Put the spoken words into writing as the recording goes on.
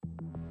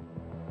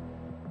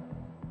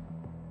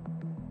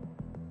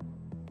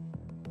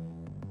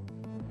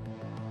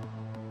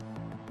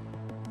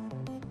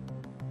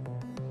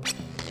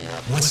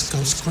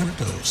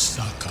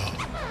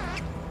westcoastcryptos.com.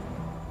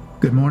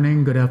 Good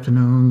morning, good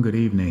afternoon, good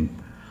evening.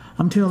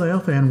 I'm Till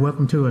F, and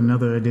welcome to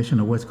another edition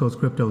of West Coast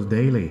Cryptos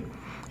Daily.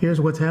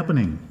 Here's what's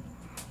happening.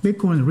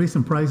 Bitcoin's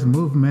recent price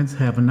movements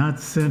have not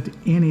sent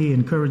any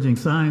encouraging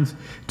signs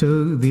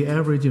to the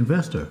average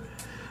investor.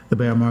 The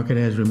bear market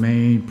has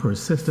remained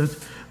persistent,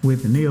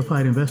 with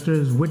neophyte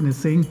investors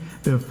witnessing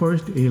their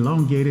first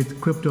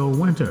elongated crypto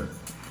winter.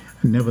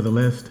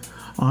 Nevertheless,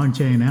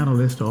 on-chain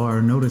analysts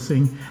are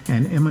noticing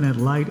an imminent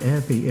light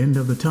at the end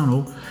of the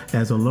tunnel,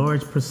 as a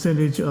large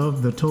percentage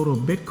of the total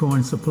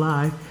Bitcoin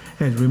supply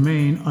has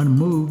remained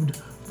unmoved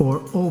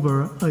for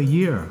over a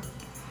year.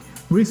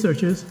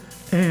 Researchers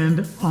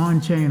and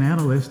on-chain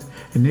analyst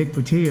Nick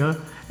Patia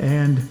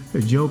and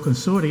Joe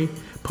Consorti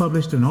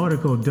published an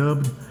article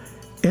dubbed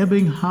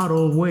 "Ebbing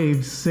HODL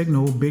Waves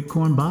Signal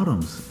Bitcoin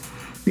Bottoms."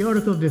 The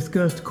article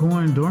discussed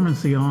coin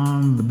dormancy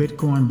on the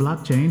Bitcoin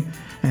blockchain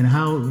and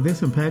how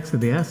this impacts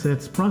the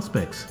asset's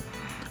prospects.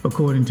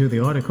 According to the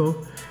article,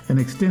 an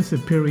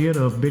extensive period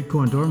of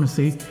Bitcoin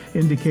dormancy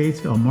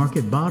indicates a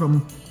market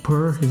bottom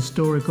per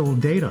historical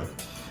data.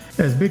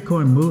 As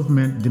Bitcoin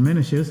movement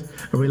diminishes,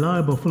 a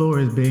reliable floor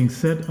is being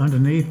set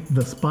underneath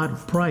the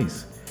spot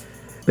price.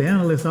 The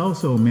analyst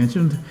also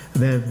mentioned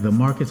that the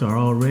markets are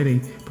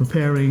already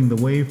preparing the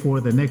way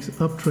for the next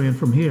uptrend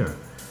from here.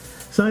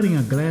 Citing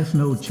a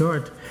Glassnode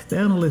chart, the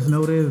analyst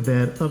noted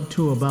that up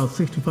to about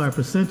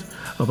 65%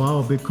 of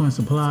all Bitcoin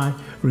supply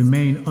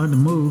remained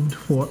unmoved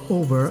for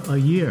over a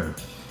year.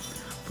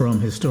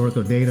 From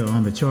historical data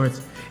on the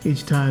charts,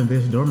 each time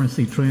this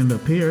dormancy trend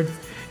appeared,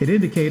 it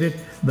indicated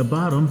the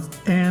bottom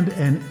and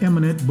an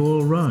imminent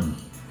bull run.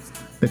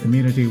 The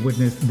community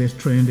witnessed this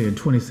trend in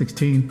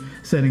 2016,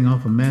 setting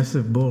off a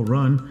massive bull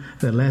run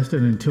that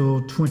lasted until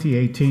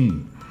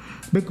 2018.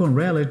 Bitcoin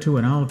rallied to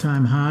an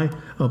all-time high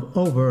of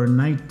over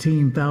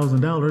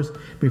 $19,000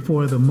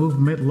 before the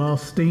movement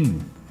lost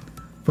steam.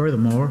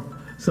 Furthermore,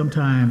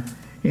 sometime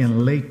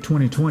in late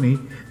 2020,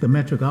 the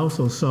metric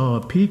also saw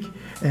a peak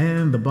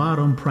and the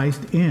bottom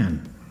priced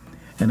in.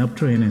 An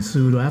uptrend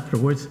ensued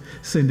afterwards,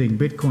 sending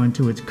Bitcoin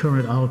to its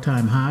current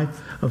all-time high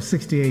of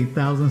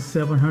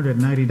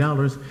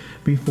 $68,790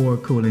 before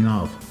cooling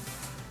off.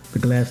 The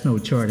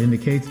Glassnode chart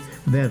indicates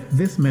that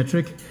this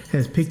metric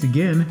has peaked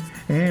again,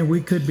 and we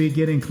could be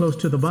getting close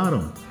to the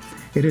bottom.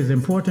 It is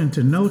important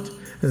to note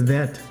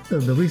that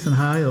the recent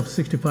high of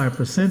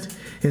 65%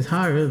 is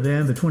higher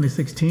than the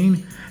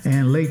 2016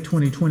 and late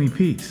 2020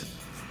 peaks.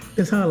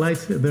 This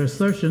highlights their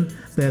assertion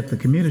that the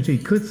community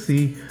could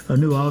see a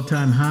new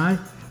all-time high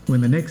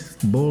when the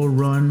next bull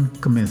run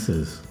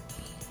commences.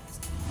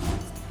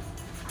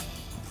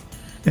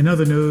 In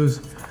other news,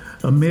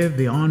 amid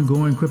the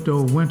ongoing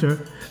crypto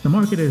winter, the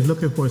market is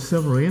looking for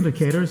several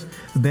indicators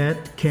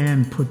that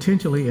can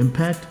potentially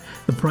impact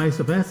the price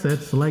of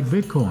assets like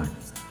Bitcoin.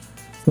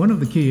 One of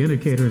the key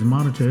indicators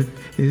monitored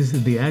is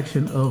the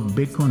action of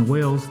Bitcoin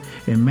whales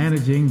in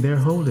managing their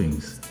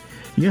holdings.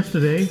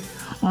 Yesterday,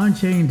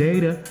 on-chain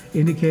data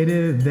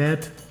indicated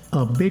that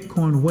a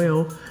Bitcoin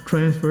whale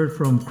transferred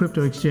from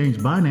crypto exchange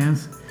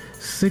Binance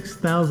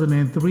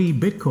 6,003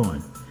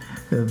 Bitcoin.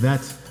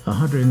 That's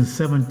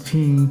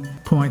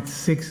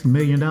 $117.6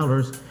 million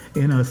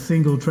in a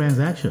single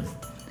transaction.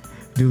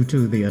 Due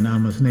to the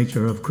anonymous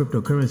nature of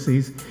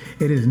cryptocurrencies,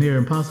 it is near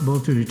impossible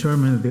to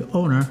determine the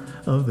owner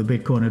of the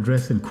Bitcoin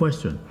address in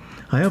question.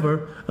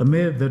 However,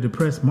 amid the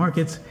depressed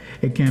markets,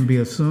 it can be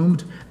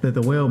assumed that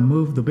the whale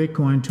moved the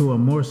Bitcoin to a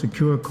more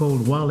secure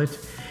cold wallet,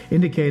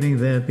 indicating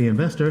that the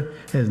investor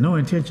has no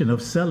intention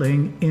of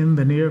selling in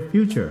the near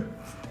future.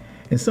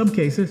 In some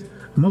cases,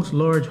 most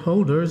large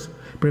holders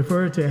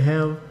prefer to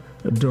have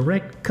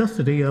direct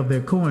custody of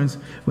their coins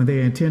when they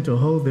intend to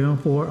hold them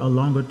for a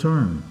longer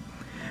term.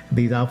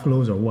 These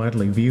outflows are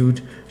widely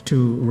viewed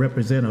to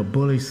represent a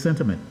bullish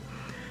sentiment.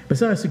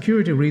 Besides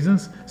security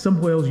reasons,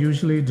 some whales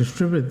usually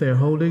distribute their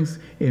holdings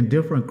in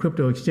different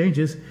crypto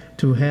exchanges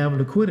to have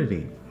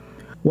liquidity.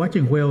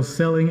 Watching whales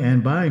selling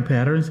and buying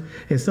patterns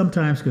is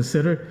sometimes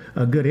considered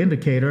a good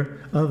indicator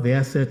of the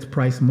asset's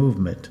price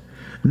movement.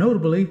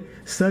 Notably,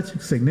 such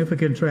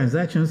significant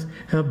transactions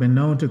have been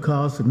known to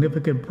cause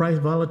significant price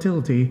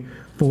volatility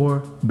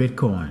for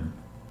Bitcoin.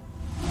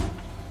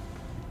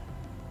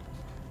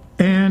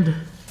 And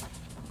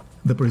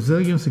the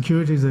Brazilian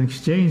Securities and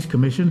Exchange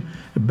Commission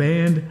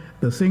banned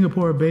the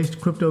Singapore-based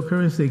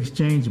cryptocurrency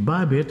exchange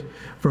Bybit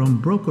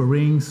from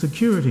brokering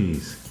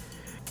securities.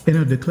 In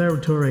a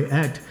declaratory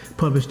act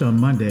published on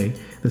Monday,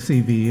 the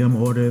CVM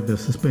ordered the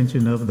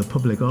suspension of the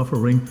public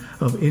offering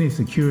of any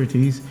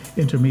securities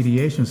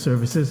intermediation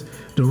services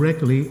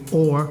directly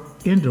or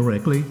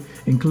indirectly,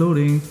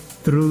 including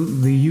through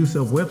the use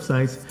of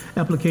websites,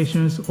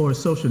 applications, or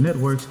social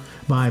networks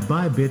by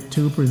Bybit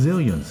to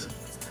Brazilians.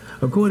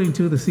 According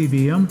to the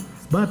CVM,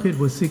 Bybit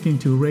was seeking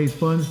to raise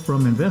funds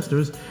from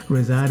investors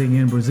residing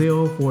in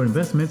Brazil for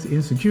investments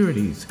in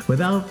securities,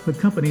 without the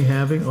company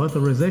having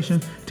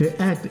authorization to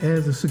act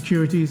as a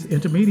securities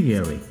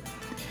intermediary.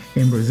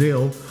 In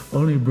Brazil,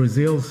 only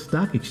Brazil's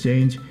stock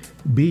exchange,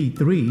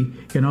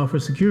 B3, can offer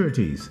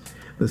securities.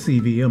 The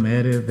CVM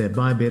added that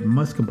Bybit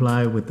must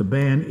comply with the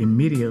ban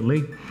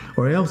immediately,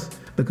 or else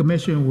the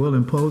commission will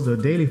impose a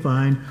daily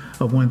fine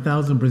of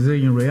 1,000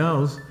 Brazilian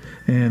reals,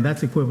 and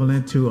that's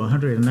equivalent to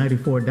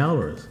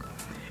 $194.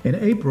 In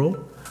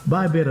April,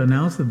 Bybit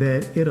announced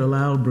that it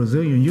allowed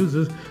Brazilian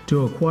users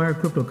to acquire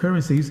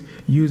cryptocurrencies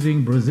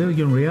using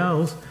Brazilian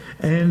reals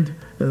and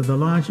the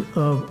launch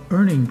of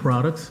earning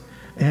products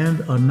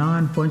and a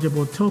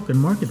non-fungible token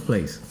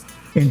marketplace.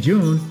 In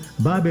June,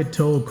 Bybit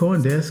told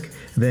CoinDesk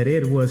that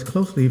it was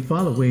closely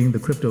following the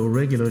crypto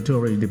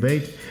regulatory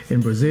debate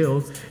in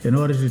Brazil in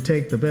order to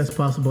take the best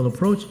possible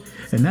approach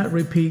and not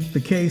repeat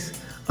the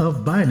case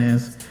of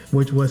Binance,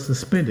 which was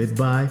suspended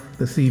by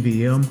the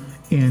CVM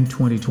in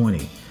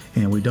 2020.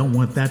 And we don't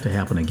want that to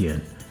happen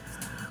again.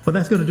 Well,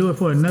 that's going to do it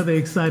for another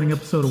exciting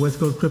episode of West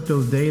Coast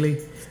Cryptos Daily.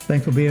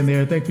 Thanks for being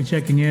there. Thanks for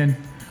checking in.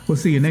 We'll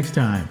see you next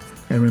time.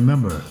 And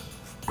remember,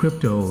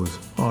 cryptos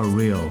are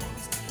real.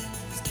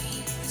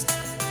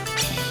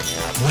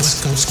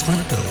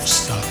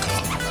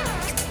 WestCoastCryptos.com